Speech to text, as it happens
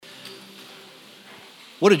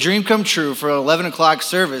What a dream come true for an 11 o'clock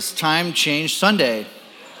service, time change Sunday.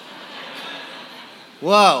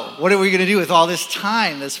 Whoa, what are we going to do with all this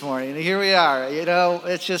time this morning? And here we are. You know,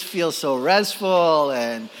 it just feels so restful,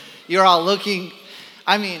 and you're all looking,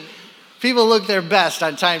 people look their best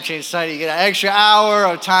on time change Sunday. You get an extra hour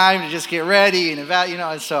of time to just get ready,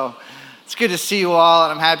 and so it's good to see you all,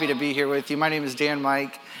 and I'm happy to be here with you. My name is Dan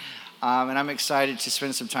Mike, and I'm excited to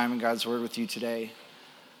spend some time in God's Word with you today.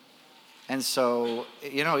 And so,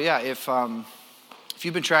 if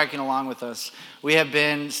you've been tracking along with us, we have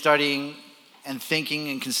been studying and thinking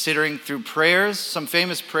and considering through prayers, some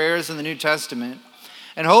famous prayers in the New Testament,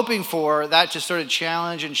 and hoping for that to sort of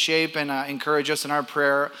challenge and shape and encourage us in our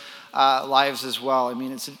prayer lives as well. I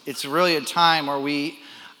mean, it's really a time where we,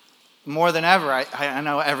 more than ever, I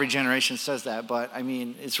know every generation says that, but I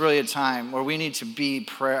mean, it's really a time where we need to be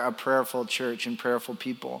a prayerful church and prayerful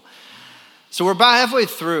people. So we're about halfway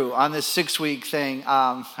through on this 6-week thing.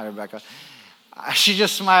 Hi, Rebecca. She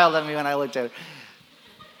just smiled at me when I looked at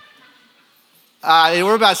her.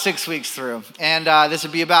 We're about 6 weeks through, and this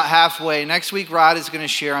will be about halfway. Next week, Rod is going to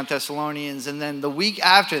share on Thessalonians, and then the week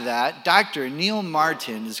after that, Dr. Neil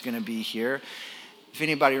Martin is going to be here. If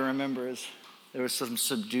anybody remembers, there was some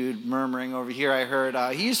subdued murmuring over here, I heard.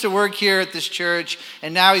 He used to work here at this church,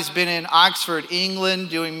 and now he's been in Oxford, England,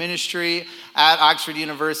 doing ministry at Oxford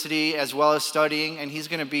University, as well as studying, and he's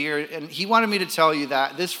going to be here. And he wanted me to tell you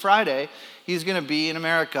that this Friday, he's going to be in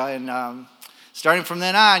America, and starting from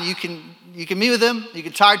then on, you can meet with him, you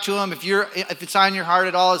can talk to him if it's on your heart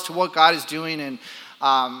at all as to what God is doing in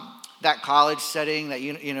that college setting, that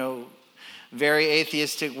very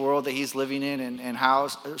atheistic world that he's living in, and how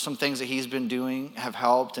some things that he's been doing have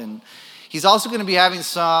helped. And he's also going to be having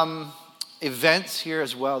some events here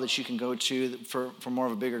as well that you can go to for more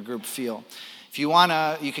of a bigger group feel. If you want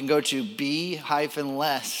to, you can go to be-less.org.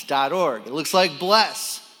 It looks like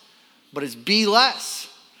bless, but it's be less.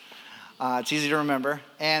 It's easy to remember.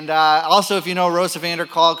 And also, if you know Rosa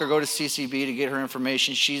Vanderkalk, or go to CCB to get her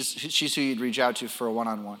information, she's who you'd reach out to for a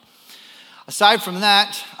one-on-one. Aside from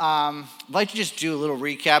that, I'd like to just do a little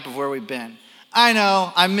recap of where we've been. I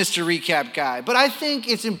know I'm Mr. Recap Guy, but I think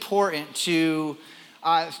it's important to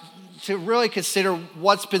really consider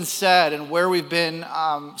what's been said and where we've been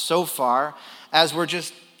so far, as we're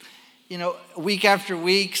just, week after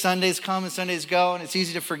week, Sundays come and Sundays go, and it's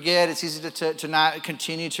easy to forget. It's easy to not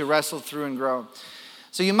continue to wrestle through and grow.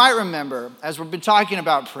 So you might remember, as we've been talking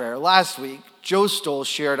about prayer, last week, Joe Stoll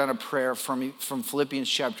shared on a prayer from Philippians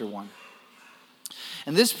chapter 1.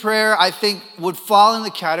 And this prayer, I think, would fall in the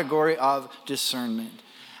category of discernment.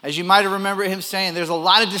 As you might have remembered him saying, there's a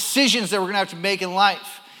lot of decisions that we're going to have to make in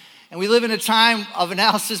life. And we live in a time of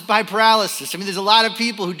analysis by paralysis. I mean, there's a lot of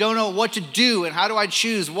people who don't know what to do and how do I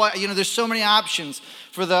choose. There's so many options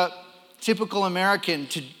for the typical American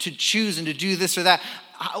to choose and to do this or that.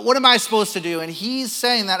 What am I supposed to do? And he's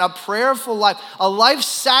saying that a prayerful life, a life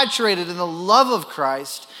saturated in the love of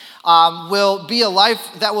Christ, will be a life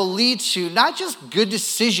that will lead to not just good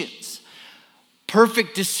decisions,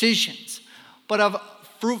 perfect decisions, but of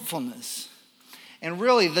fruitfulness. And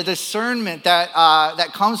really, the discernment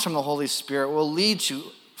that comes from the Holy Spirit will lead to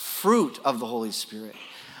fruit of the Holy Spirit.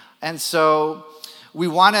 And so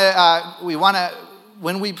when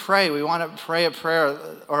we pray, we want to pray a prayer,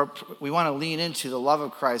 or we want to lean into the love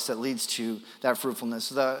of Christ that leads to that fruitfulness.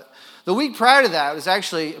 The week prior to that was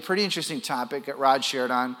actually a pretty interesting topic that Rod shared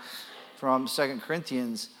on from 2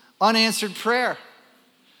 Corinthians, unanswered prayer.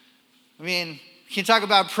 I mean, you can talk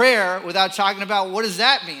about prayer without talking about what does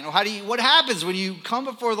that mean? Or what happens when you come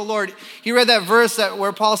before the Lord? He read that verse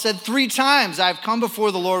where Paul said, 3 times I've come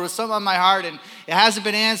before the Lord with something on my heart and it hasn't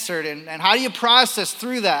been answered. And how do you process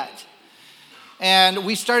through that? And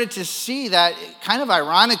we started to see that kind of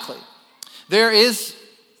ironically.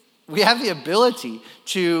 We have the ability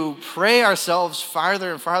to pray ourselves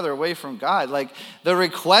farther and farther away from God. Like the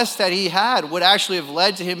request that he had would actually have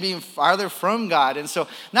led to him being farther from God. And so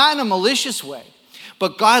not in a malicious way,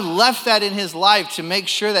 but God left that in his life to make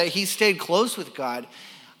sure that he stayed close with God,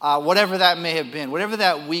 whatever that may have been, whatever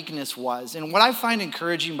that weakness was. And what I find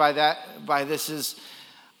encouraging by this is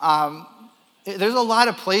there's a lot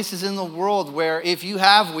of places in the world where if you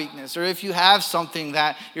have weakness, or if you have something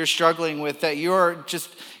that you're struggling with, that you're just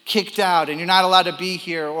kicked out and you're not allowed to be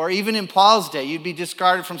here, or even in Paul's day, you'd be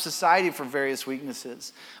discarded from society for various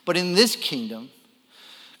weaknesses. But in this kingdom,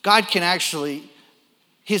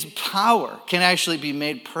 his power can actually be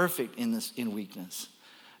made perfect in weakness.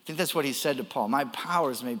 I think that's what he said to Paul. My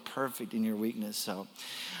power is made perfect in your weakness. So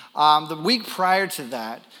the week prior to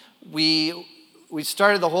that, we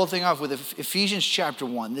started the whole thing off with Ephesians chapter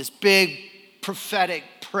 1, this big prophetic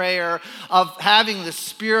prayer, of having the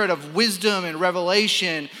spirit of wisdom and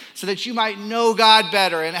revelation so that you might know God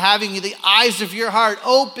better and having the eyes of your heart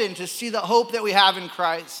open to see the hope that we have in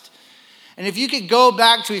Christ. And if you could go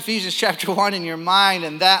back to Ephesians chapter 1 in your mind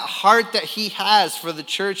and that heart that he has for the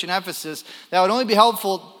church in Ephesus, that would only be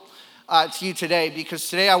helpful to you today, because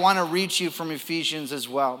today I want to read you from Ephesians as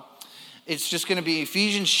well. It's just going to be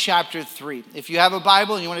Ephesians chapter 3. If you have a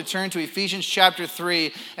Bible and you want to turn to Ephesians chapter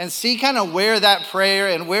 3 and see kind of where that prayer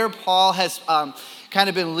and where Paul has kind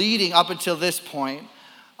of been leading up until this point,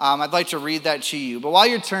 I'd like to read that to you. But while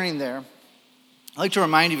you're turning there, I'd like to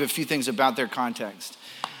remind you of a few things about their context.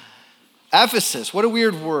 Ephesus, what a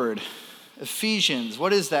weird word. Ephesians,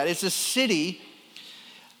 what is that? It's a city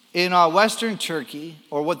in Western Turkey,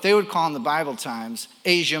 or what they would call in the Bible times,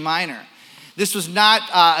 Asia Minor. This was not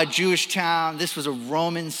a Jewish town. This was a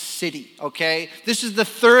Roman city, okay? This is the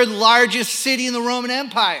third largest city in the Roman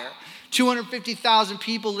Empire. 250,000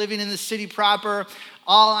 people living in the city proper,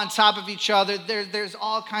 all on top of each other. There's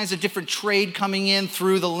all kinds of different trade coming in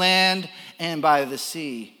through the land and by the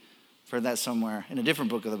sea. I've heard that somewhere in a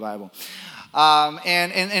different book of the Bible.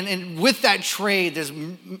 And with that trade, there's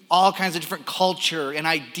all kinds of different culture and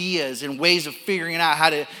ideas and ways of figuring out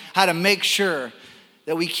how to make sure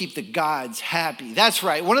that we keep the gods happy. That's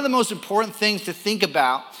right. One of the most important things to think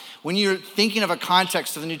about when you're thinking of a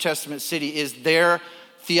context of the New Testament city is their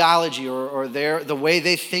theology or the way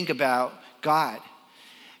they think about God.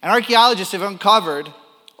 And archaeologists have uncovered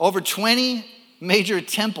over 20 major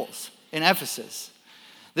temples in Ephesus.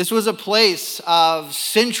 This was a place of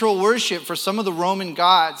central worship for some of the Roman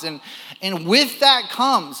gods. And with that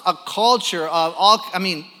comes a culture of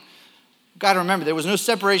got to remember, there was no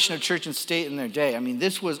separation of church and state in their day. I mean,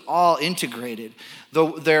 this was all integrated.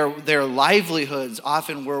 Their livelihoods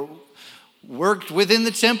often were worked within the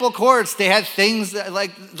temple courts. They had things that,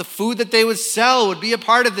 like the food that they would sell would be a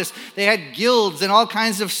part of this. They had guilds and all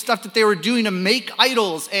kinds of stuff that they were doing to make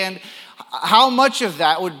idols. And how much of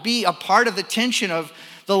that would be a part of the tension of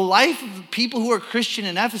the life of people who are Christian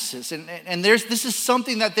in Ephesus. And this is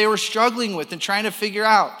something that they were struggling with and trying to figure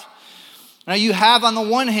out. Now you have on the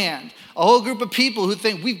one hand, a whole group of people who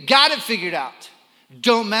think we've got it figured out.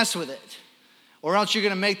 Don't mess with it. Or else you're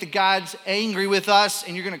going to make the gods angry with us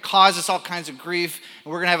and you're going to cause us all kinds of grief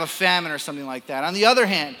and we're going to have a famine or something like that. On the other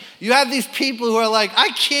hand, you have these people who are like, I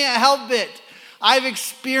can't help it. I've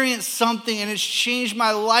experienced something and it's changed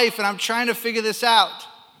my life and I'm trying to figure this out.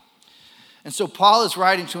 And so Paul is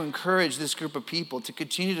writing to encourage this group of people to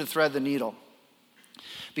continue to thread the needle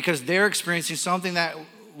because they're experiencing something that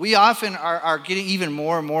we often are getting even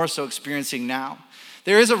more and more so experiencing now.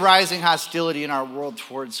 There is a rising hostility in our world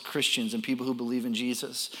towards Christians and people who believe in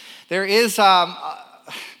Jesus. There is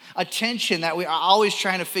a tension that we are always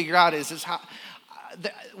trying to figure out is how,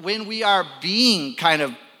 when we are being kind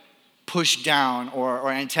of pushed down or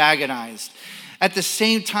antagonized. At the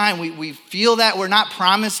same time, we feel that we're not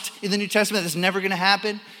promised in the New Testament that it's never going to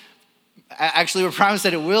happen. Actually, we're promised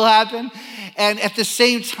that it will happen. And at the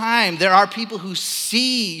same time, there are people who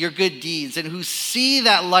see your good deeds and who see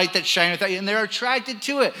that light that shines without you, and they're attracted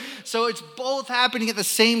to it. So it's both happening at the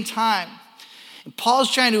same time. And Paul's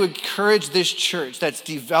trying to encourage this church that's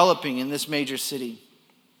developing in this major city.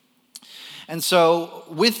 And so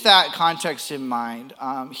with that context in mind,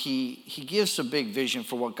 he gives a big vision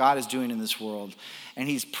for what God is doing in this world. And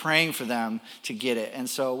he's praying for them to get it. And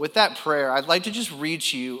so with that prayer, I'd like to just read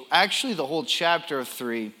to you actually the whole chapter of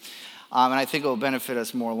 3. And I think it will benefit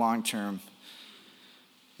us more long term.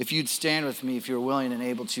 If you'd stand with me, if you're willing and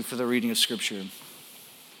able to, for the reading of Scripture.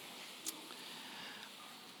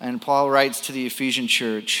 And Paul writes to the Ephesian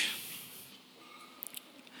church,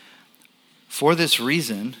 "For this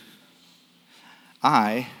reason,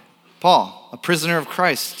 I, Paul, a prisoner of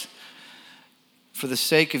Christ, for the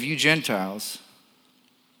sake of you Gentiles,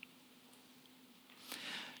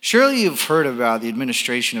 surely you've heard about the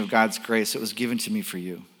administration of God's grace that was given to me for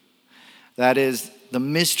you. That is, the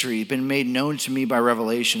mystery been made known to me by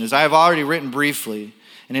revelation. As I have already written briefly,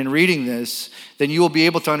 and in reading this, then you will be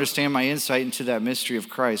able to understand my insight into that mystery of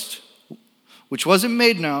Christ, which wasn't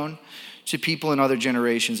made known to people in other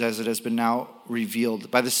generations as it has been now revealed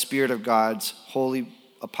by the Spirit of God's holy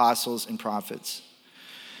apostles and prophets.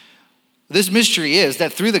 This mystery is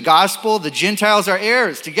that through the gospel, the Gentiles are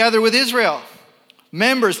heirs together with Israel,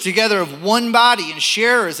 members together of one body and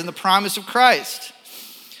sharers in the promise of Christ.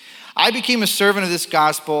 I became a servant of this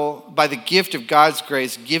gospel by the gift of God's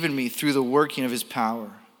grace given me through the working of his power.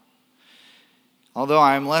 Although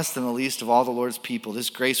I am less than the least of all the Lord's people, this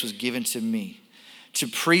grace was given to me to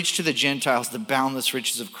preach to the Gentiles the boundless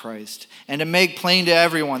riches of Christ, and to make plain to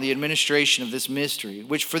everyone the administration of this mystery,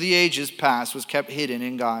 which for the ages past was kept hidden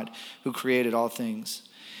in God, who created all things.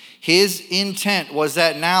 His intent was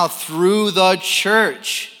that now through the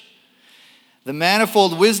church, the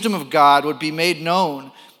manifold wisdom of God would be made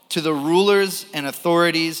known to the rulers and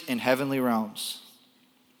authorities in heavenly realms,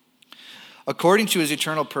 according to his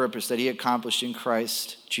eternal purpose that he accomplished in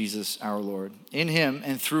Christ Jesus our Lord. In him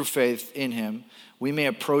and through faith in him, we may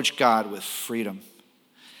approach God with freedom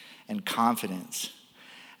and confidence.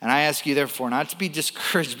 And I ask you, therefore, not to be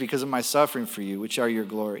discouraged because of my suffering for you, which are your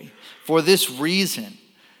glory. For this reason,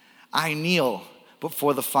 I kneel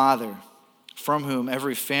before the Father, from whom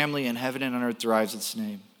every family in heaven and on earth derives its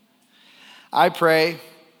name. I pray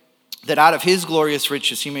that out of his glorious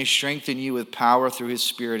riches he may strengthen you with power through his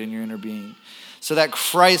Spirit in your inner being, so that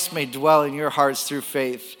Christ may dwell in your hearts through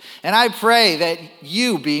faith. And I pray that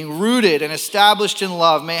you, being rooted and established in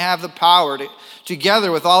love, may have the power to,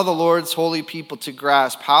 together with all the Lord's holy people, to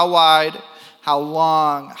grasp how wide, how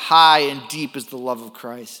long, high, and deep is the love of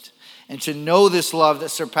Christ, and to know this love that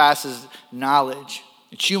surpasses knowledge,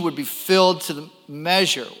 that you would be filled to the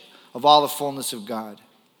measure of all the fullness of God.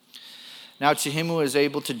 Now to him who is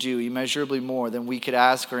able to do immeasurably more than we could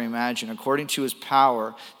ask or imagine, according to his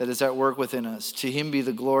power that is at work within us, to him be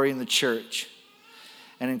the glory in the church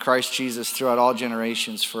and in Christ Jesus throughout all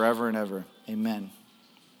generations, forever and ever. Amen.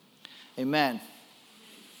 Amen.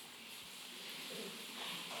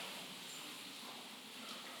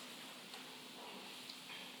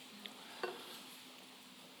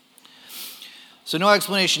 So no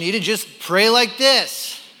explanation needed, just pray like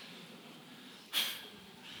this.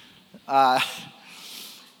 That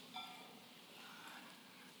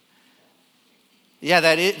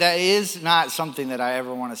is not something that I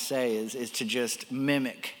ever want to say, is to just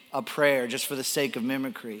mimic a prayer just for the sake of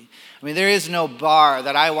mimicry. I mean, there is no bar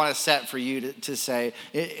that I want to set for you to say.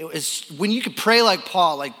 When you can pray like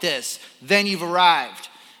Paul, like this, then you've arrived.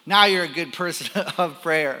 Now you're a good person of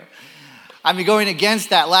prayer. I mean, going against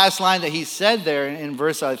that last line that he said there in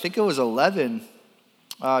verse, I think it was 11,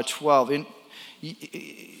 12.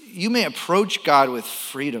 You may approach God with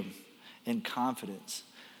freedom and confidence.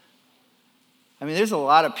 I mean, there's a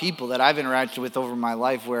lot of people that I've interacted with over my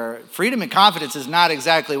life where freedom and confidence is not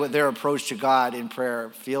exactly what their approach to God in prayer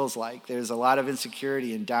feels like. There's a lot of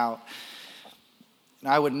insecurity and doubt. And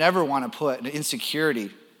I would never want to put an insecurity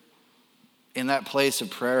in that place of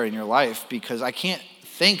prayer in your life, because I can't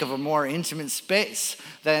think of a more intimate space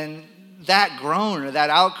than that groan or that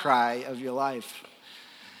outcry of your life.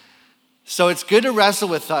 So it's good to wrestle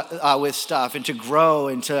with stuff and to grow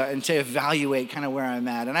and to evaluate kind of where I'm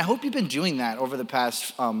at. And I hope you've been doing that over the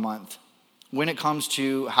past month when it comes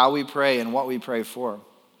to how we pray and what we pray for.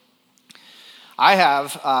 I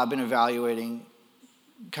have been evaluating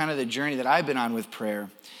kind of the journey that I've been on with prayer.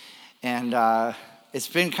 And it's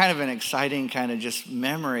been kind of an exciting kind of just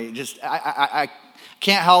memory. I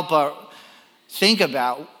can't help but think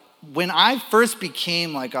about when I first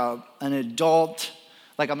became like an adult.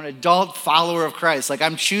 Like I'm an adult follower of Christ. Like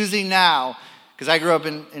I'm choosing now, because I grew up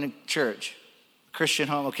in a church, Christian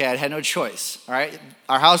home. Okay, I had no choice, all right?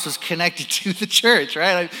 Our house was connected to the church,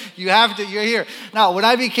 right? Like, you're here. Now, when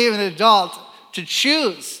I became an adult, to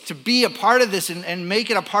choose to be a part of this and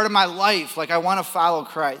make it a part of my life, like I want to follow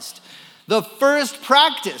Christ. The first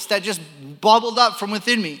practice that just bubbled up from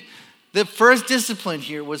within me, the first discipline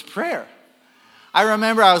here was prayer. I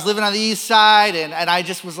remember I was living on the east side, and I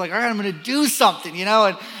just was like, all right, I'm going to do something,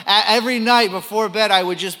 and every night before bed, I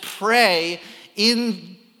would just pray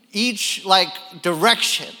in each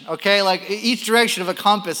direction, okay? Like each direction of a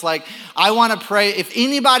compass. Like I want to pray, if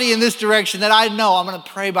anybody in this direction that I know, I'm going to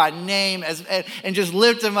pray by name and just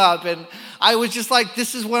lift them up. And I was just like,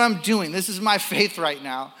 this is what I'm doing. This is my faith right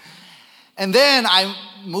now. And then I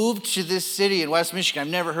moved to this city in West Michigan I've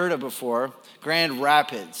never heard of before, Grand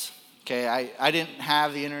Rapids. Okay, I didn't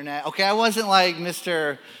have the internet. Okay, I wasn't like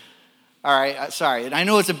Mr. All right, sorry. And I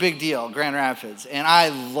know it's a big deal, Grand Rapids, and I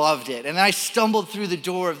loved it. And then I stumbled through the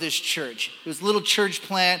door of this church. It was a little church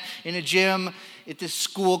plant in a gym at this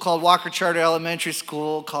school called Walker Charter Elementary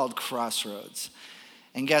School called Crossroads.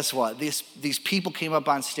 And guess what? These people came up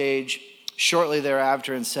on stage shortly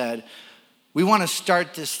thereafter and said, we want to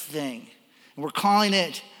start this thing. And we're calling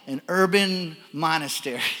it an urban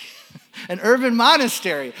monastery. An urban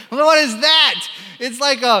monastery. Well, what is that? It's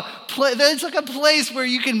like a place where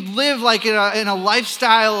you can live like in a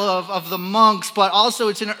lifestyle of the monks, but also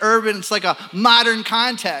it's an urban. It's like a modern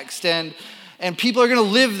context, and people are going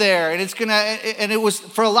to live there, and it was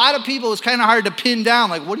for a lot of people. It was kind of hard to pin down.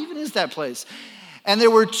 Like, what even is that place? And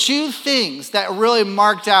there were two things that really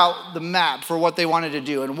marked out the map for what they wanted to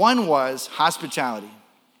do. And one was hospitality.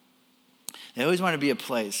 They always wanted to be a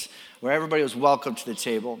place where everybody was welcome to the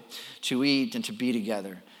table to eat and to be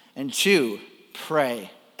together. And two,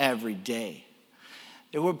 pray every day.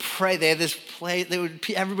 They would pray. They had this place.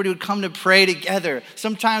 Everybody would come to pray together.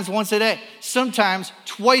 Sometimes once a day. Sometimes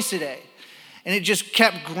twice a day. And it just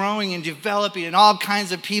kept growing and developing, and all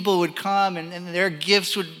kinds of people would come, and their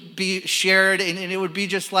gifts would be shared, and it would be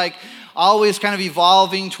just like always kind of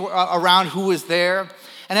evolving around who was there.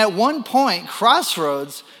 And at one point,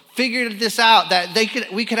 Crossroads figured this out, that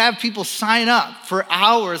we could have people sign up for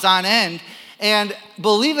hours on end. And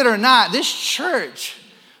believe it or not, this church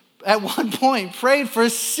at one point prayed for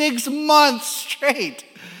 6 months straight.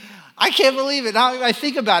 I can't believe it. Now I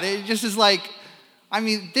think about it, it just is like, I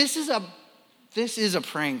mean, this is a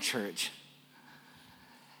praying church.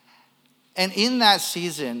 And in that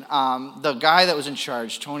season, the guy that was in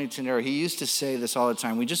charge, Tony Tenero, he used to say this all the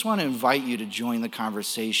time: we just want to invite you to join the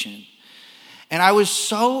conversation. And I was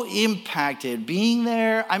so impacted being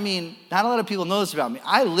there. I mean, not a lot of people know this about me.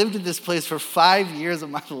 I lived in this place for 5 years of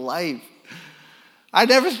my life. I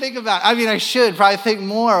never think about, I should probably think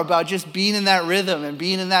more about just being in that rhythm and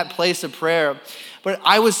being in that place of prayer. But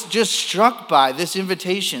I was just struck by this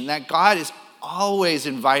invitation that God is always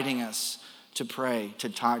inviting us to pray, to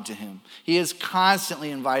talk to him. He is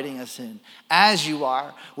constantly inviting us in. As you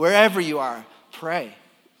are, wherever you are, pray.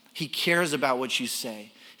 He cares about what you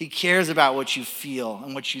say. He cares about what you feel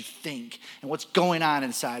and what you think and what's going on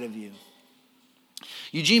inside of you.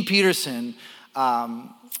 Eugene Peterson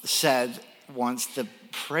said once, the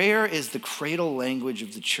prayer is the cradle language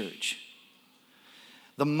of the church,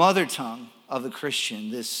 the mother tongue of the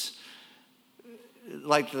Christian, this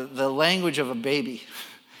like the language of a baby.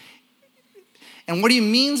 And what he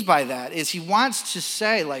means by that is he wants to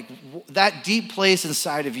say, like, that deep place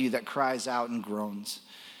inside of you that cries out and groans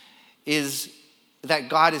is that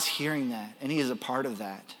God is hearing that, and he is a part of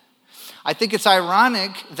that. I think it's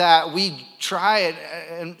ironic that we try it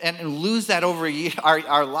and lose that over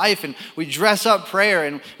our life, and we dress up prayer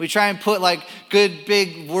and we try and put like good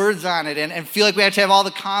big words on it and feel like we have to have all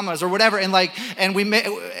the commas or whatever, and we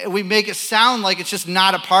make it sound like it's just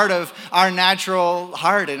not a part of our natural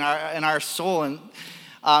heart and our soul, and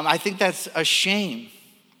I think that's a shame.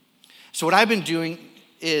 So what I've been doing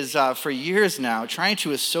is for years now trying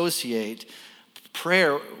to associate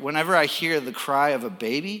prayer, whenever I hear the cry of a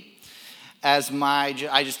baby, I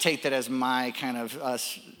just take that as my kind of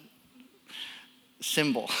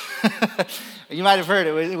symbol. You might have heard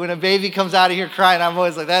it. When a baby comes out of here crying, I'm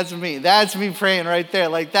always like, that's me. That's me praying right there.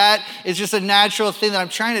 Like, that is just a natural thing that I'm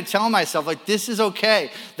trying to tell myself, like, this is okay.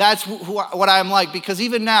 That's what I'm like. Because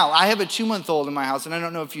even now, I have a 2-month-old in my house, and I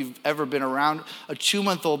don't know if you've ever been around a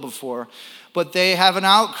 2-month-old before, but they have an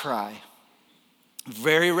outcry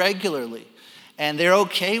very regularly. And they're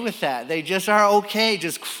okay with that. They just are okay,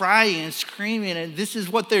 just crying and screaming, and this is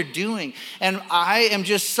what they're doing. And I am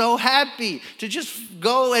just so happy to just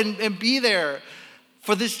go and be there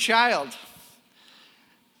for this child.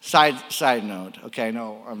 Side note, okay, I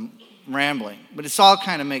know I'm rambling, but it's all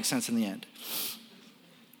kind of makes sense in the end.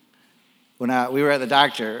 When we were at the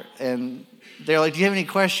doctor, and they're like, do you have any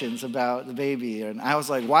questions about the baby? And I was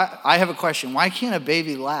like, why? I have a question. Why can't a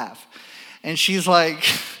baby laugh? And she's like,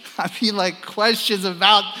 like questions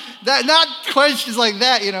about that, not questions like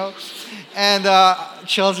that, you know. And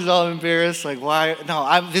Chelsea's all embarrassed, like, why?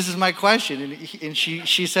 No, this is my question. And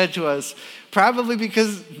she said to us, probably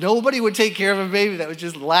because nobody would take care of a baby that was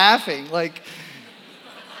just laughing. Like,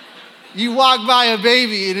 you walk by a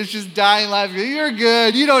baby and it's just dying laughing. You're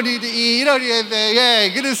good. You don't need to eat. You don't need anything.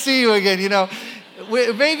 Hey, good to see you again, you know.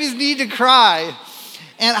 Babies need to cry.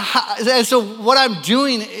 And so what I'm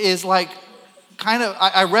doing is like,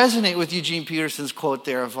 I resonate with Eugene Peterson's quote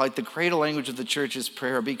there of like the cradle language of the church is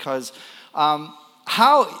prayer, because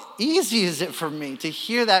how easy is it for me to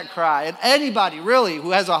hear that cry, and anybody really who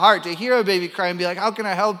has a heart to hear a baby cry and be like, how can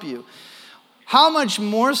I help you? How much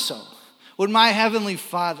more so would my Heavenly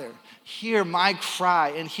Father hear my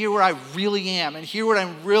cry and hear where I really am and hear what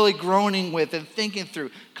I'm really groaning with and thinking through,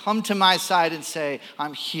 come to my side and say,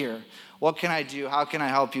 I'm here. What can I do? How can I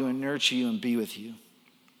help you and nurture you and be with you?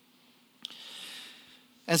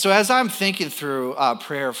 And so as I'm thinking through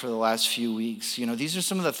prayer for the last few weeks, you know, these are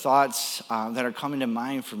some of the thoughts that are coming to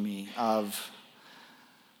mind for me of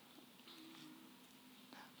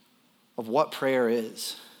what prayer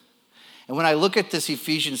is. And when I look at this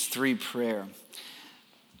Ephesians 3 prayer,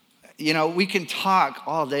 you know, we can talk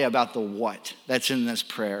all day about the what that's in this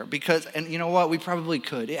prayer, because, and you know what, we probably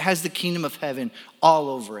could. It has the kingdom of heaven all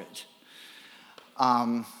over it.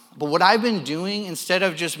 But what I've been doing, instead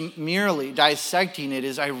of just merely dissecting it,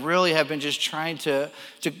 is I really have been just trying to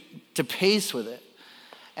pace with it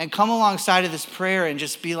and come alongside of this prayer and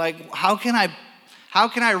just be like, how can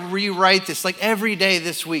I rewrite this? Like every day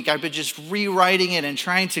this week, I've been just rewriting it and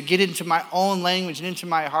trying to get into my own language and into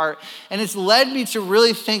my heart. And it's led me to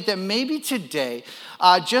really think that maybe today,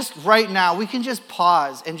 just right now, we can just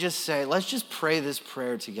pause and just say, let's just pray this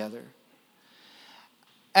prayer together.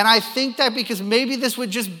 And I think that because maybe this could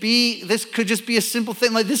just be a simple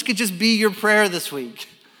thing. Like this could just be your prayer this week.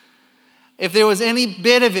 If there was any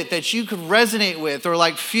bit of it that you could resonate with or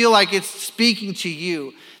like feel like it's speaking to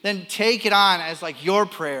you, then take it on as like your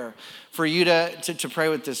prayer for you to pray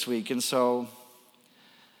with this week. And so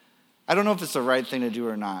I don't know if it's the right thing to do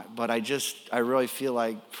or not, but I really feel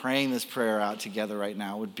like praying this prayer out together right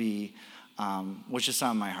now would be what's just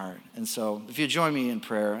on my heart. And so if you join me in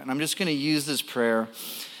prayer, and I'm just going to use this prayer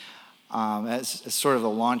as sort of a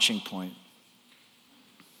launching point.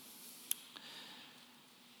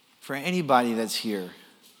 For anybody that's here,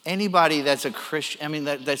 anybody that's a Christian,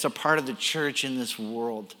 that's a part of the church in this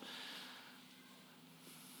world,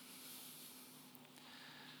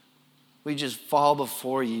 we just fall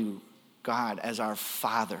before you, God, as our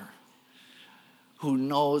Father, who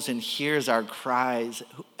knows and hears our cries.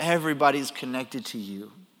 Everybody's connected to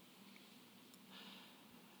you.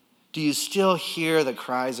 Do you still hear the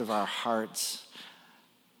cries of our hearts?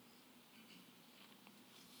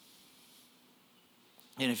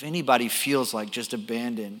 And if anybody feels like just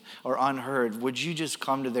abandoned or unheard, would you just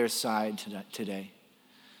come to their side today?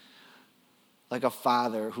 Like a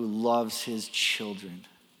father who loves his children.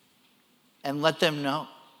 And let them know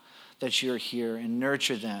that you're here and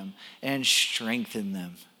nurture them and strengthen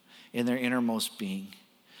them in their innermost being.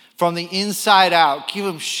 From the inside out, give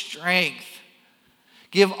them strength.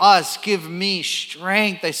 Give me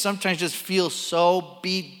strength. I sometimes just feel so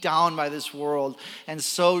beat down by this world and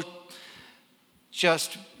so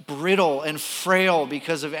just brittle and frail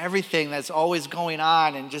because of everything that's always going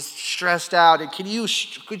on and just stressed out. And could you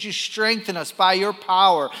strengthen us by your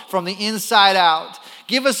power from the inside out?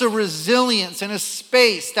 Give us a resilience and a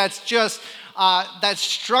space that's just that's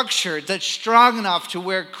structured, that's strong enough to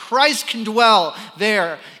where Christ can dwell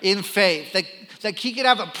there in faith, that he could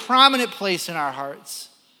have a prominent place in our hearts.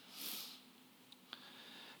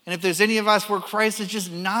 And if there's any of us where Christ is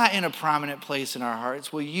just not in a prominent place in our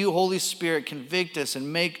hearts, will you, Holy Spirit, convict us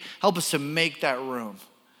and help us to make that room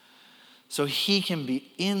so he can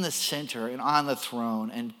be in the center and on the throne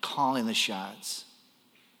and calling the shots.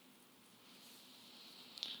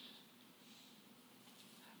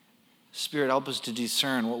 Spirit, help us to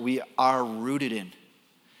discern what we are rooted in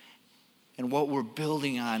and what we're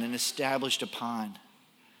building on and established upon.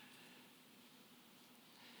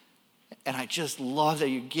 And I just love that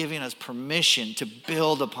you're giving us permission to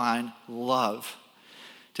build upon love,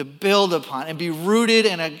 to build upon and be rooted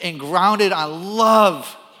and grounded on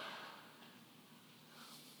love.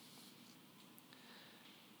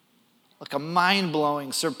 Like a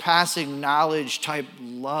mind-blowing, surpassing knowledge type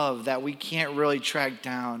love that we can't really track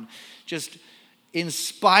down. Just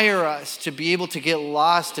inspire us to be able to get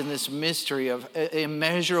lost in this mystery of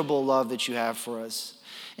immeasurable love that you have for us.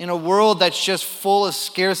 In a world that's just full of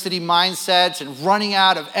scarcity mindsets and running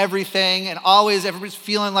out of everything and always everybody's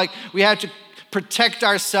feeling like we have to protect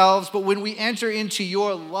ourselves. But when we enter into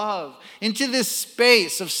your love, into this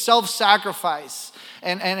space of self-sacrifice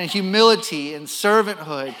and humility and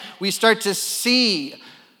servanthood, we start to see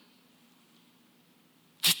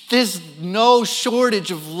there's no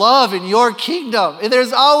shortage of love in your kingdom.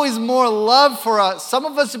 There's always more love for us. Some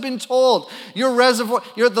of us have been told your reservoir,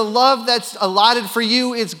 the love that's allotted for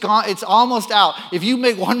you, it's gone, it's almost out. If you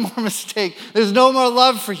make one more mistake, there's no more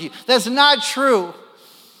love for you. That's not true.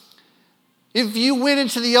 If you went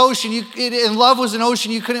into the ocean and love was an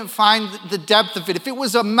ocean, you couldn't find the depth of it. If it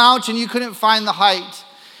was a mountain, you couldn't find the height.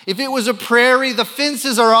 If it was a prairie, the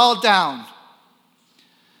fences are all down.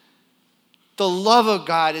 The love of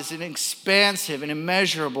God is an expansive and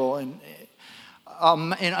immeasurable and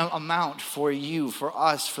amount for you, for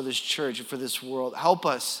us, for this church, and for this world. Help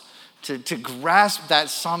us to grasp that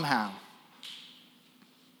somehow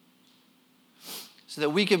so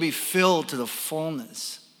that we can be filled to the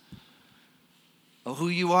fullness of who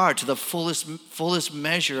you are, to the fullest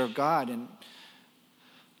measure of God. And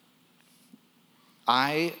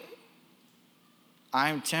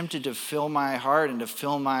I'm tempted to fill my heart and to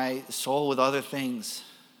fill my soul with other things.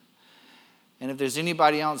 And if there's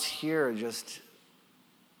anybody else here just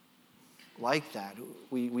like that,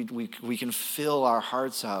 we can fill our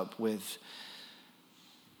hearts up with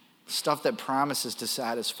stuff that promises to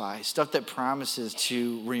satisfy, stuff that promises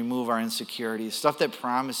to remove our insecurities, stuff that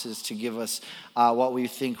promises to give us what we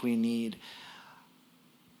think we need.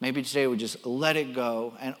 Maybe today we just let it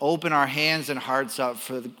go and open our hands and hearts up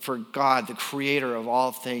for God, the creator of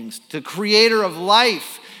all things, the creator of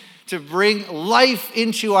life, to bring life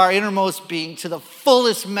into our innermost being to the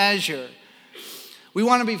fullest measure. We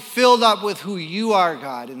want to be filled up with who you are,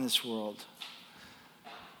 God, in this world,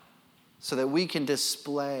 so that we can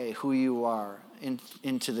display who you are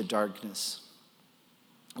into the darkness.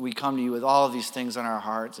 We come to you with all of these things on our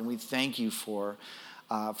hearts, and we thank you for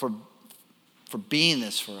being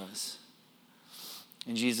this for us.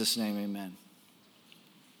 In Jesus' name, amen.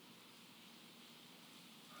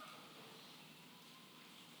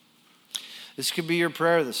 This could be your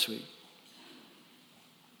prayer this week.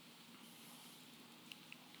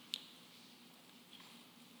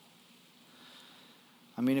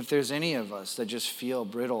 I mean, if there's any of us that just feel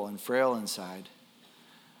brittle and frail inside,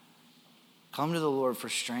 come to the Lord for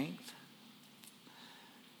strength.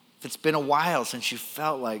 If it's been a while since you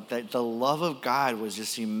felt like that the love of God was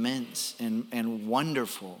just immense and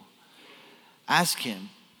wonderful, ask him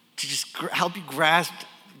to just help you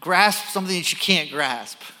grasp something that you can't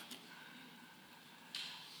grasp.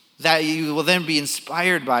 That you will then be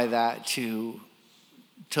inspired by that to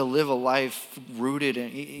live a life rooted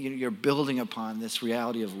in, you're building upon this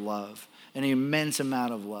reality of love, an immense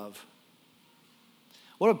amount of love.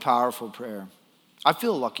 What a powerful prayer. I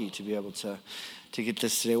feel lucky to be able to get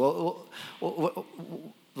this today. Well,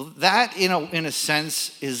 that in a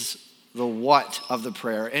sense is the what of the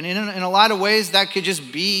prayer. And in a lot of ways that could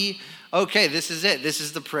just be, okay, this is it. This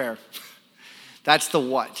is the prayer. That's the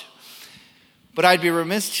what. But I'd be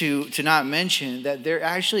remiss to not mention that there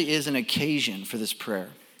actually is an occasion for this prayer.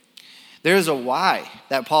 There's a why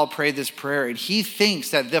that Paul prayed this prayer, and he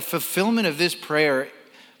thinks that the fulfillment of this prayer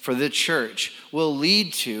for the church will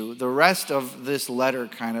lead to the rest of this letter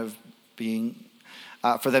kind of being,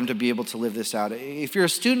 for them to be able to live this out. If you're a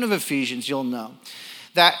student of Ephesians, you'll know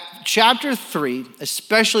that chapter 3,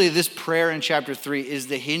 especially this prayer in chapter 3, is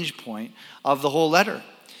the hinge point of the whole letter.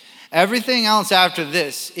 Everything else after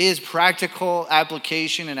this is practical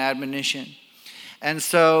application and admonition. And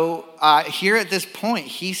so here at this point,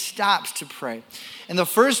 he stops to pray. In the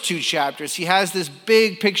first 2 chapters, he has this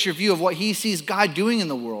big picture view of what he sees God doing in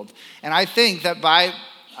the world. And I think that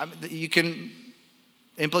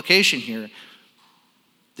implication here,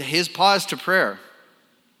 that his pause to prayer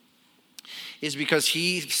is because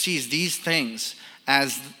he sees these things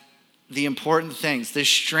as the important things, the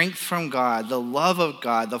strength from God, the love of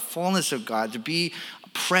God, the fullness of God, to be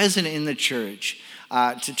present in the church,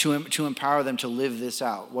 to empower them to live this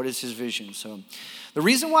out. What is his vision? So the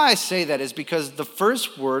reason why I say that is because the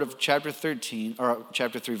first word of chapter 3,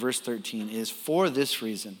 verse 13 is for this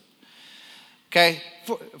reason. Okay,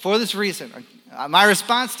 for this reason. My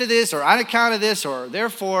response to this, or on account of this, or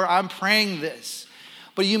therefore I'm praying this.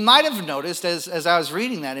 But you might have noticed as I was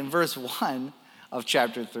reading that in verse 1 of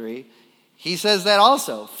chapter 3, he says that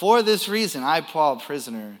also. For this reason, I, Paul,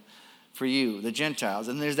 prisoner for you, the Gentiles.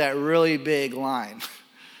 And there's that really big line,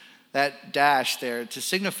 that dash there, to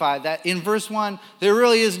signify that in verse 1, there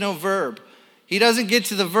really is no verb. He doesn't get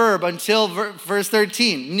to the verb until verse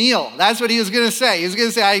 13. Kneel. That's what he was going to say. He was going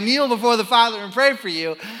to say, I kneel before the Father and pray for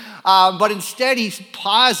you. But instead, he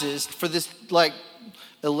pauses for this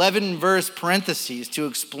 11 verse parentheses to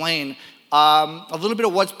explain a little bit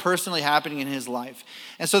of what's personally happening in his life.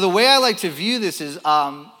 And so the way I like to view this is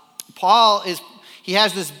he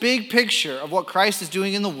has this big picture of what Christ is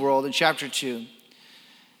doing in the world in chapter 2.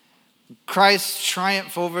 Christ's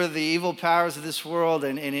triumph over the evil powers of this world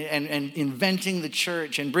and inventing the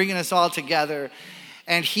church and bringing us all together.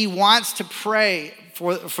 And he wants to pray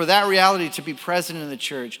for that reality to be present in the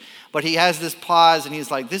church. But he has this pause and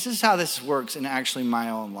he's like, this is how this works in actually my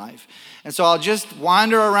own life. And so I'll just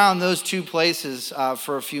wander around those 2 places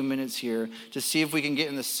for a few minutes here to see if we can get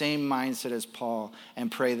in the same mindset as Paul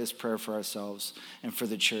and pray this prayer for ourselves and for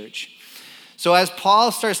the church. So as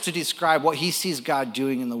Paul starts to describe what he sees God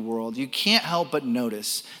doing in the world, you can't help but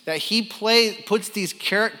notice that he puts these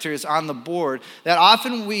characters on the board that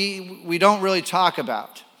often we don't really talk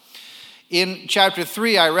about. In chapter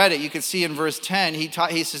 3, I read it. You can see in verse 10, he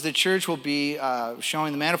says the church will be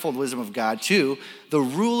showing the manifold wisdom of God to the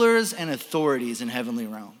rulers and authorities in heavenly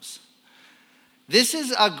realms. This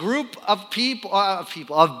is a group of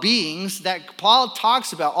beings that Paul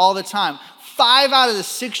talks about all the time. 5 out of the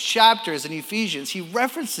 6 chapters in Ephesians, he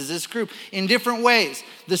references this group in different ways.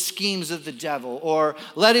 The schemes of the devil, or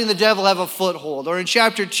letting the devil have a foothold. Or in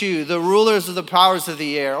chapter 2, the rulers of the powers of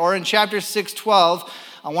the air. Or in chapter 6:12,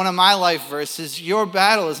 one of my life verses, your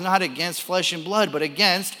battle is not against flesh and blood, but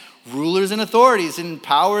against rulers and authorities and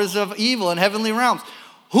powers of evil in heavenly realms.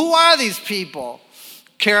 Who are these people?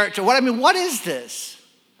 Character. What is this?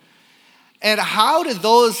 And how do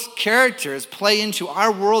those characters play into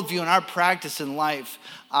our worldview and our practice in life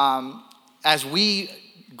as we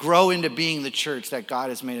grow into being the church that God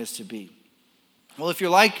has made us to be? Well, if you're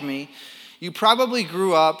like me, you probably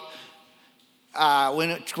grew up when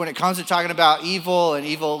it comes to talking about evil and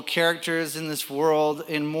evil characters in this world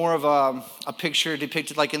in more of a picture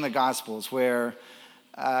depicted like in the Gospels, where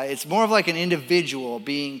it's more of like an individual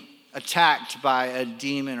being attacked by a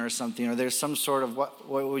demon or something, or there's some sort of, what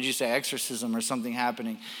would you say, exorcism or something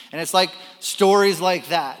happening. And it's like stories like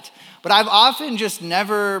that. But I've often just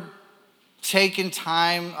never taken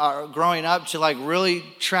time growing up to like really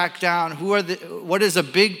track down what is a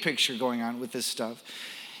big picture going on with this stuff.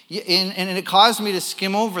 And it caused me to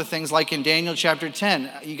skim over things like in Daniel chapter 10.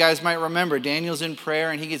 You guys might remember Daniel's in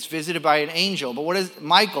prayer and he gets visited by an angel. But what does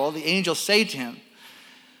Michael, the angel, say to him?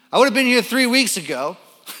 I would have been here 3 weeks ago,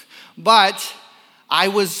 but I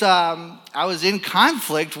was in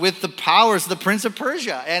conflict with the powers of the Prince of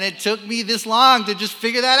Persia, and it took me this long to just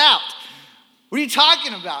figure that out. What are you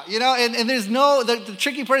talking about? And there's the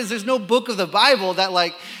tricky part is there's no book of the Bible that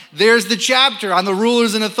like, there's the chapter on the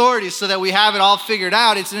rulers and authorities so that we have it all figured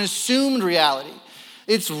out. It's an assumed reality.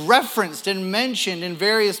 It's referenced and mentioned in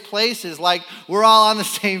various places like we're all on the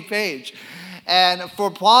same page. And for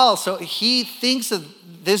Paul, so he thinks of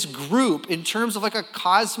this group in terms of like a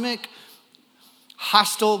cosmic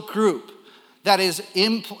hostile group that is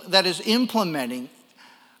implementing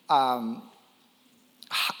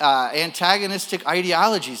antagonistic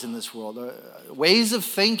ideologies in this world, ways of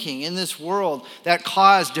thinking in this world that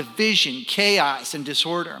cause division, chaos, and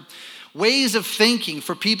disorder. Ways of thinking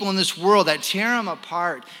for people in this world that tear them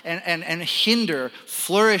apart and hinder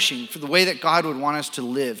flourishing for the way that God would want us to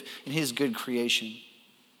live in his good creation.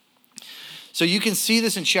 So you can see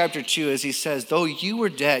this in chapter 2 as he says, though you were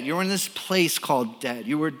dead, you were in this place called dead.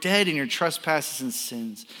 You were dead in your trespasses and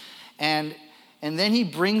sins. And then he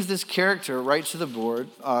brings this character right to the board,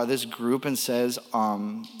 this group, and says,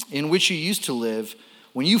 in which you used to live,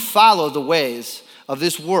 when you follow the ways of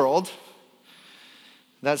this world.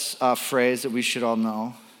 That's a phrase that we should all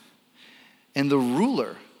know. And the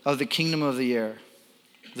ruler of the kingdom of the air,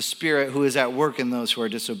 the spirit who is at work in those who are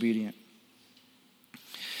disobedient.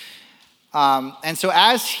 And so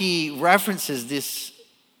as he references this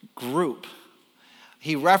group,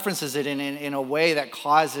 he references it in a way that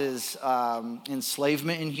causes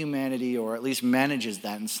enslavement in humanity, or at least manages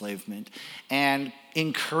that enslavement, and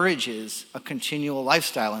encourages a continual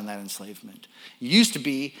lifestyle in that enslavement. It used to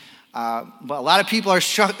be, but a lot of people are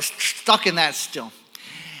stuck in that still.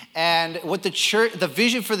 And what the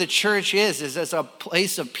vision for the church is as a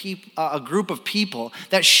place of people, a group of people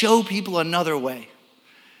that show people another way.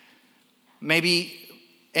 Maybe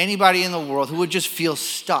anybody in the world who would just feel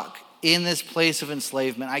stuck in this place of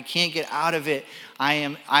enslavement. I can't get out of it. I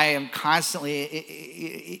am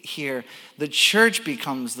constantly here. The church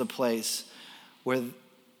becomes the place where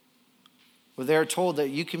they're told that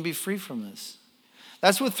you can be free from this.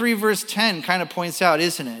 That's what 3 verse 10 kind of points out,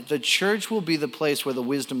 isn't it? The church will be the place where the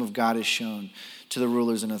wisdom of God is shown to the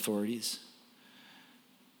rulers and authorities.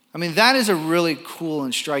 I mean, that is a really cool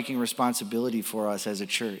and striking responsibility for us as a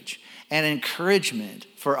church, and encouragement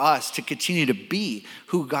for us to continue to be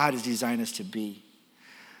who God has designed us to be.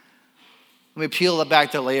 Let me peel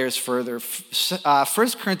back the layers further.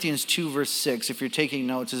 1 Corinthians 2 verse 6, if you're taking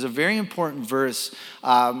notes, is a very important verse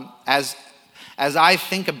as I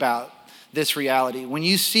think about this reality. When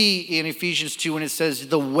you see in Ephesians 2 when it says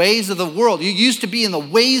the ways of the world, you used to be in the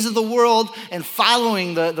ways of the world and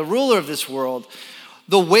following the ruler of this world.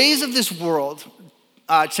 The ways of this world,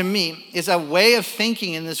 to me, is a way of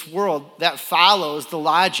thinking in this world that follows the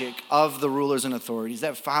logic of the rulers and authorities,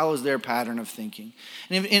 that follows their pattern of thinking.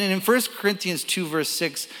 And in 1 Corinthians 2 verse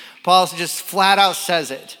 6, Paul just flat out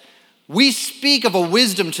says it. We speak of a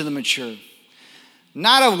wisdom to the mature,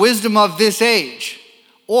 not a wisdom of this age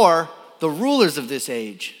or the rulers of this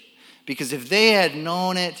age, because if they had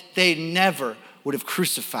known it, they never would have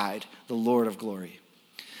crucified the Lord of glory.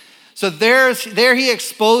 So there he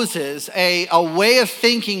exposes a way of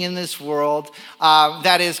thinking in this world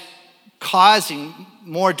that is causing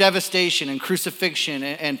more devastation and crucifixion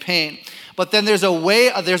and pain. But then there's a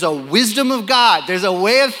wisdom of God. There's a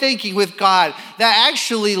way of thinking with God that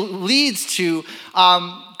actually leads to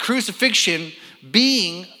crucifixion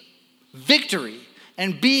being victory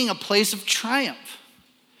and being a place of triumph.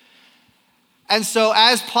 And so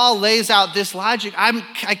as Paul lays out this logic,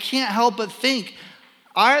 I can't help but think,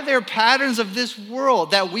 Are there patterns of this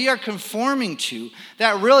world that we are conforming to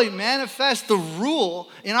that really manifest the rule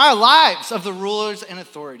in our lives of the rulers and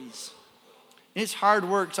authorities? It's hard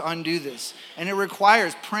work to undo this, and it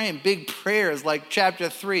requires praying big prayers like chapter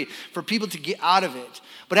 3 for people to get out of it.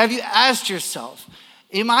 But have you asked yourself,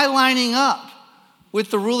 am I lining up with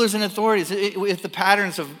the rulers and authorities, with the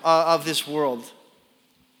patterns of this world?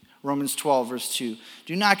 Romans 12, verse 2.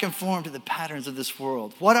 Do not conform to the patterns of this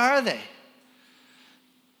world. What are they?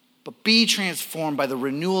 But be transformed by the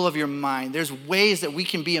renewal of your mind. There's ways that we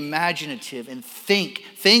can be imaginative and think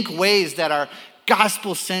ways that are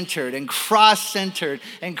gospel-centered and cross-centered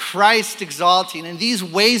and Christ-exalting. And these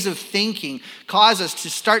ways of thinking cause us to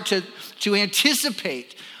start to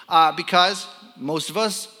anticipate because most of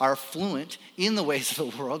us are fluent in the ways of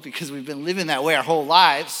the world because we've been living that way our whole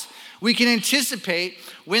lives. We can anticipate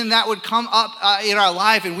when that would come up in our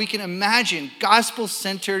life, and we can imagine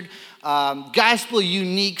gospel-centered,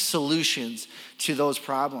 gospel-unique solutions to those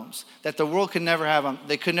problems that the world could never have.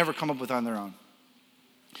 They could never come up with on their own.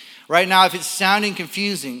 Right now, if it's sounding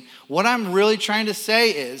confusing, what I'm really trying to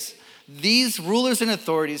say is these rulers and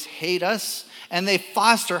authorities hate us, and they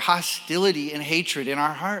foster hostility and hatred in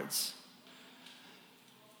our hearts.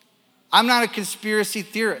 I'm not a conspiracy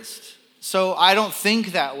theorist, so I don't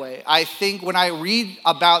think that way. I think when I read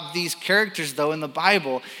about these characters, though, in the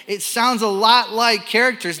Bible, it sounds a lot like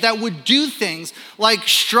characters that would do things like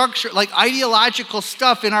structure, like ideological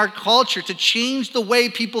stuff in our culture to change the way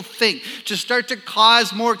people think, to start to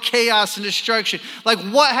cause more chaos and destruction. Like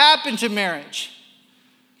what happened to marriage?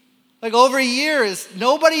 Like over years,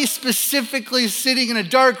 nobody specifically sitting in a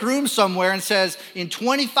dark room somewhere and says, in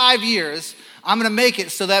 25 years, I'm going to make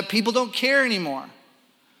it so that people don't care anymore.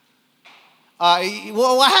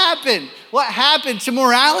 Well, what happened? What happened to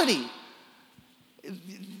morality?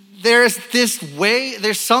 There's this way,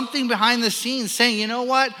 there's something behind the scenes saying, you know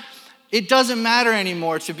what? It doesn't matter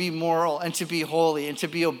anymore to be moral and to be holy and to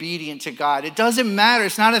be obedient to God. It doesn't matter.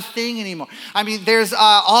 It's not a thing anymore. I mean, there's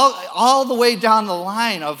all the way down the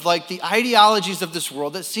line of like the ideologies of this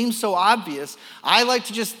world that seem so obvious. I like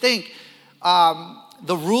to just think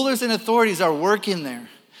the rulers and authorities are working there.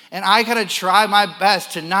 And I got to try my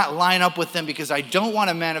best to not line up with them because I don't want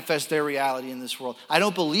to manifest their reality in this world. I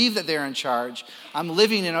don't believe that they're in charge. I'm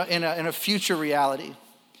living in a future reality.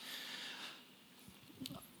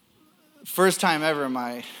 First time ever in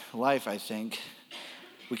my life, I think,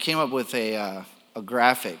 we came up with a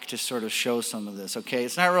graphic to sort of show some of this, okay?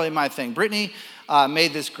 It's not really my thing. Brittany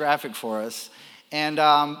made this graphic for us. And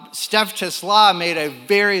Steph Tesla made a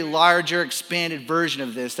very larger, expanded version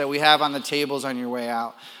of this that we have on the tables on your way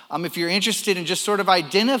out. If you're interested in just sort of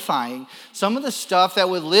identifying some of the stuff that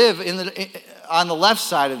would live on the left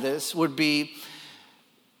side of this would be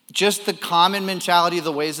just the common mentality of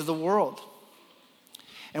the ways of the world.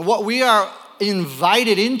 And what we are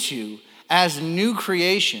invited into as new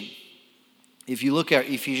creation, if you look at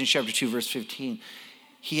Ephesians chapter 2, verse 15,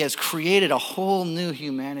 he has created a whole new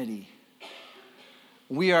humanity.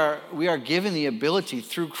 We are given the ability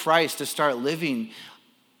through Christ to start living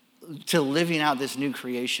out this new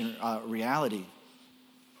creation reality.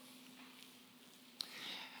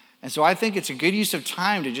 And so I think it's a good use of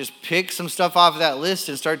time to just pick some stuff off of that list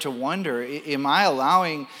and start to wonder, am I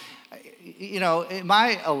allowing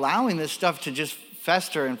this stuff to just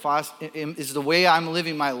fester and foster? Is the way I'm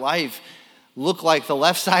living my life look like the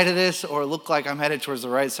left side of this or look like I'm headed towards the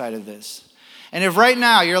right side of this? And if right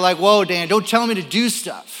now you're like, whoa, Dan, don't tell me to do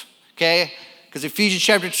stuff, okay? Because Ephesians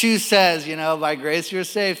chapter 2 says, by grace you're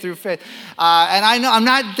saved through faith. And I know I'm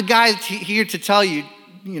not the guy here to tell you,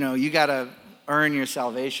 you got to earn your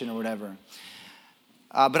salvation or whatever.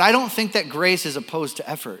 But I don't think that grace is opposed to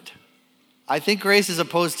effort. I think grace is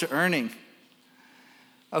opposed to earning.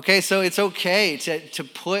 Okay, so it's okay to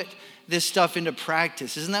put this stuff into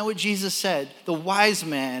practice. Isn't that what Jesus said? The wise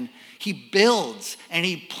man, he builds and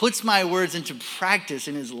he puts my words into practice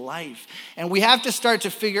in his life. And we have to start to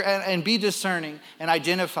figure and be discerning and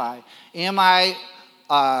identify, am I,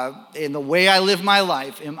 in the way I live my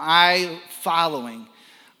life, am I following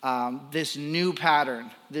this new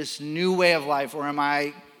pattern, this new way of life, or am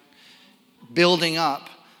I building up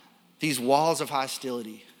these walls of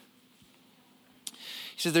hostility?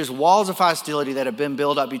 He says there's walls of hostility that have been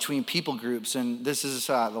built up between people groups, and this is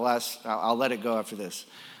the last, I'll let it go after this.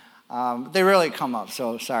 They rarely come up,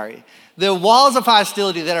 so sorry. The walls of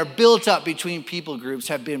hostility that are built up between people groups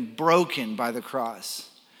have been broken by the cross.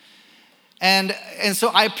 And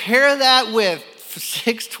so I pair that with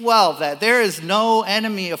 6:12, that there is no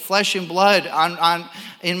enemy of flesh and blood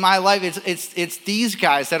in my life. It's these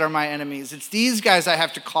guys that are my enemies. It's these guys I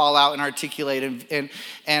have to call out and articulate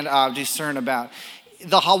and discern about.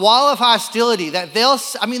 the wall of hostility that they'll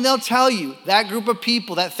tell you, that group of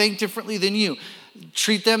people that think differently than you,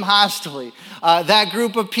 treat them hostilely. That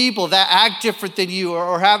group of people that act different than you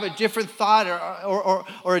or have a different thought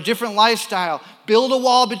or a different lifestyle, build a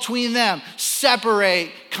wall between them,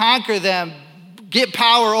 separate, conquer them, get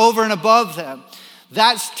power over and above them.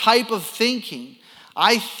 That type of thinking,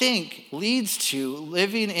 I think, leads to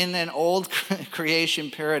living in an old creation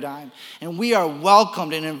paradigm. And we are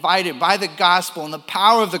welcomed and invited by the gospel and the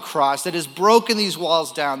power of the cross that has broken these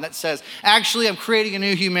walls down, that says, actually, I'm creating a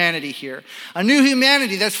new humanity here. A new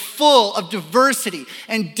humanity that's full of diversity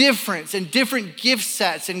and difference and different gift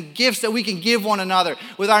sets and gifts that we can give one another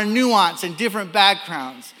with our nuance and different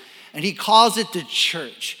backgrounds. And he calls it the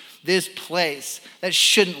church, this place that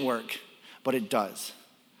shouldn't work, but it does.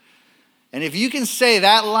 And if you can say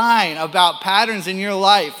that line about patterns in your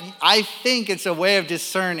life, I think it's a way of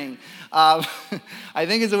discerning. I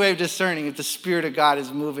think it's a way of discerning if the Spirit of God is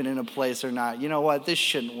moving in a place or not. You know what? This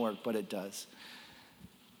shouldn't work, but it does.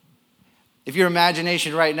 If your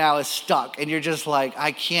imagination right now is stuck and you're just like,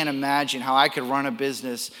 I can't imagine how I could run a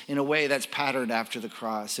business in a way that's patterned after the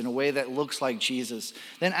cross, in a way that looks like Jesus,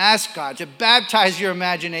 then ask God to baptize your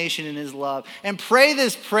imagination in his love and pray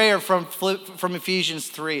this prayer from Ephesians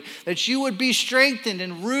 3, that you would be strengthened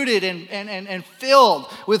and rooted and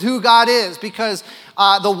filled with who God is, because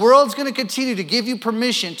the world's going to continue to give you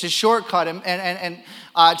permission to shortcut and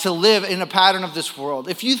to live in a pattern of this world.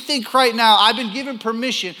 If you think right now, I've been given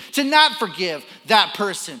permission to not forgive that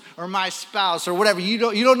person or my spouse or whatever, you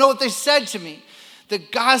don't know what they said to me. The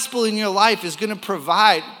gospel in your life is going to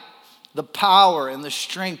provide the power and the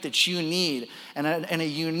strength that you need and a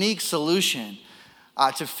unique solution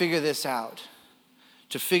to figure this out,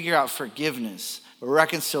 to figure out forgiveness,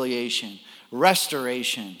 reconciliation,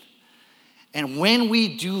 restoration. And when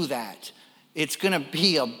we do that, it's going to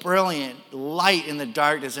be a brilliant light in the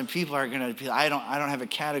darkness, and people are going to be, I don't have a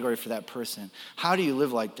category for that person. How do you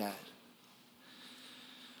live like that?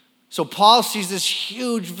 So Paul sees this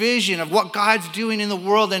huge vision of what God's doing in the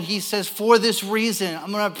world, and he says, for this reason,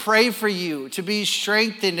 I'm going to pray for you to be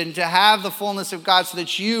strengthened and to have the fullness of God so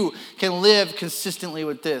that you can live consistently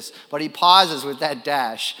with this. But he pauses with that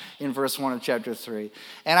dash in verse 1 of chapter 3.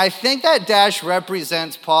 And I think that dash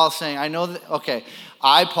represents Paul saying, I know that, okay,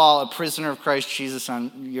 I, Paul, a prisoner of Christ Jesus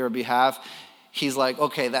on your behalf. He's like,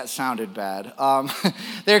 okay, that sounded bad.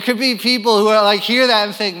 There could be people who are like, hear that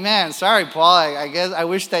and think, man, sorry, Paul, I guess I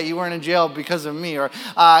wish that you weren't in jail because of me, or,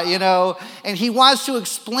 and he wants to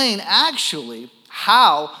explain actually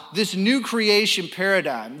how this new creation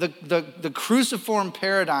paradigm, the cruciform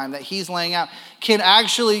paradigm that he's laying out, can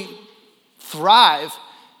actually thrive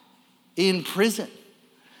in prison.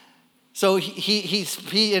 So he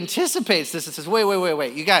anticipates this and says,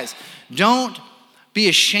 wait, you guys, don't be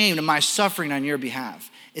ashamed of my suffering on your behalf.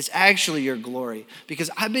 It's actually your glory, because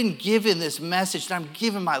I've been given this message that I'm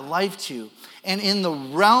giving my life to. And in the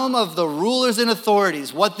realm of the rulers and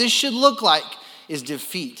authorities, what this should look like is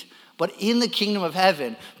defeat. But in the kingdom of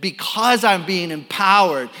heaven, because I'm being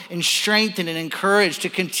empowered and strengthened and encouraged to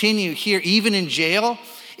continue here, even in jail,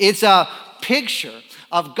 it's a picture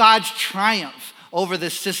of God's triumph over the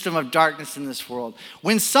system of darkness in this world.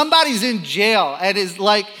 When somebody's in jail and is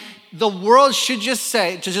like, the world should just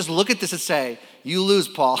say, to just look at this and say, you lose,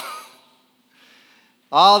 Paul.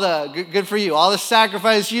 All the, good for you, all the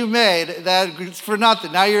sacrifice you made, that's for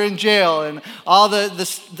nothing. Now you're in jail, and all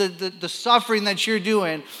the suffering that you're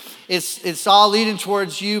doing, it's all leading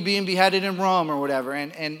towards you being beheaded in Rome or whatever.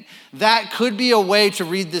 And that could be a way to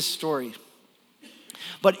read this story.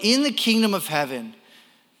 But in the kingdom of heaven,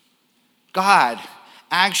 God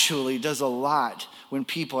actually does a lot when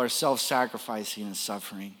people are self-sacrificing and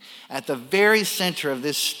suffering. At the very center of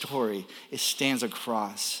this story, it stands a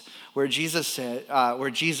cross where Jesus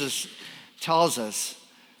tells us,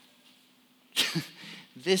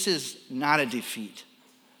 this is not a defeat.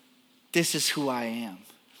 This is who I am.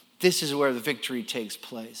 This is where the victory takes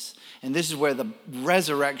place. And this is where the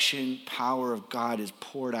resurrection power of God is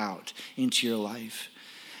poured out into your life.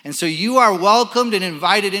 And so you are welcomed and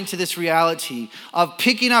invited into this reality of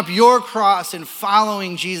picking up your cross and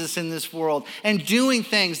following Jesus in this world and doing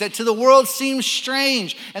things that to the world seem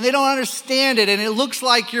strange and they don't understand it, and it looks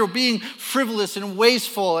like you're being frivolous and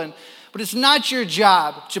wasteful, but it's not your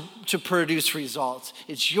job to produce results.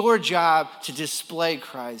 It's your job to display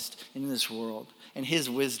Christ in this world and his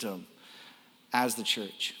wisdom as the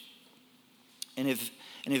church. And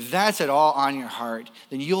if that's at all on your heart,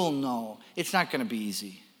 then you'll know it's not going to be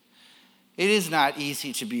easy. It is not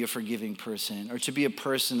easy to be a forgiving person or to be a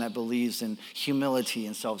person that believes in humility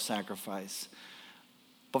and self-sacrifice.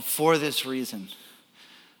 But for this reason,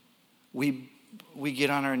 we we get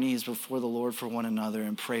on our knees before the Lord for one another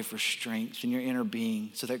and pray for strength in your inner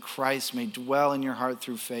being so that Christ may dwell in your heart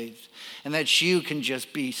through faith, and that you can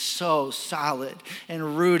just be so solid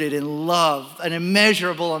and rooted in love, an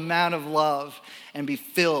immeasurable amount of love, and be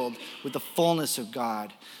filled with the fullness of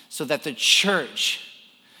God so that the church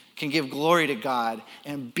can give glory to God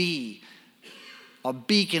and be a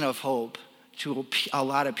beacon of hope to a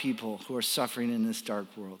lot of people who are suffering in this dark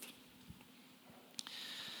world.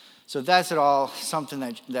 So that's it all, something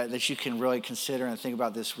that you can really consider and think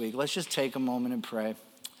about this week. Let's just take a moment and pray.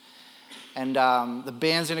 And the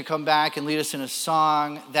band's going to come back and lead us in a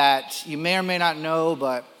song that you may or may not know,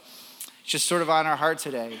 but it's just sort of on our heart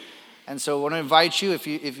today. And so I want to invite you, if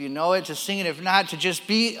you know it, to sing it. If not, to just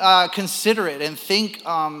be considerate and think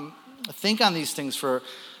on these things for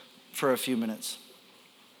a few minutes.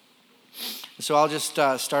 So I'll just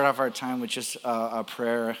start off our time with just a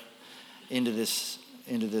prayer into this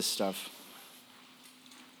stuff.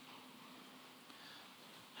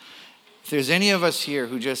 If there's any of us here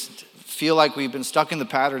who just feel like we've been stuck in the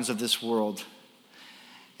patterns of this world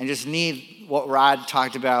and just need what Rod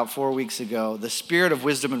talked about 4 weeks ago, the spirit of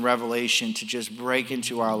wisdom and revelation to just break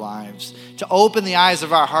into our lives, to open the eyes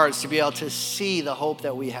of our hearts to be able to see the hope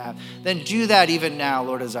that we have, then do that even now,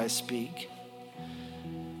 Lord, as I speak.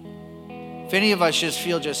 If any of us just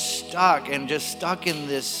feel just stuck in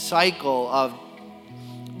this cycle of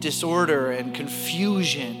disorder and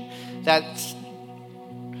confusion that's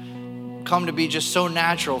come to be just so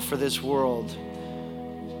natural for this world,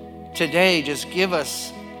 today just give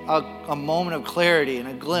us a moment of clarity and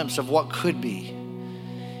a glimpse of what could be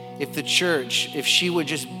if the church, if she would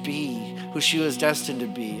just be who she was destined to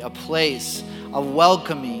be, a place of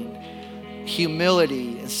welcoming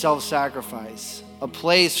humility and self-sacrifice, a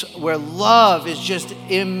place where love is just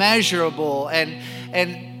immeasurable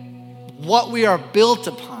and what we are built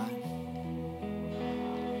upon.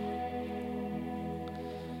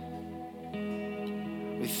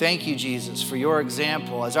 We thank you, Jesus, for your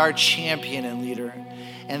example as our champion and leader.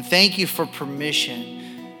 And thank you for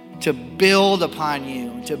permission to build upon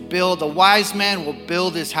you, the wise man will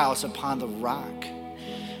build his house upon the rock,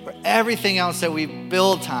 where everything else that we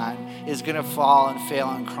build on is going to fall and fail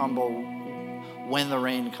and crumble when the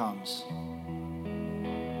rain comes.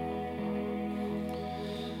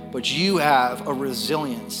 But you have a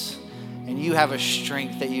resilience and you have a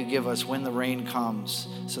strength that you give us when the rain comes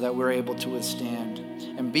so that we're able to withstand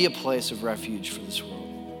and be a place of refuge for this world.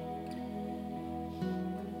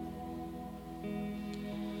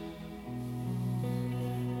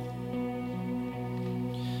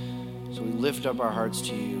 So we lift up our hearts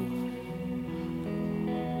to you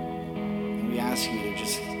and we ask you to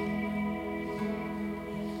just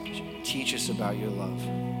teach us about your love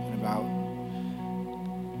and about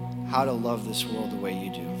how to love this world the way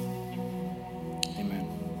you do.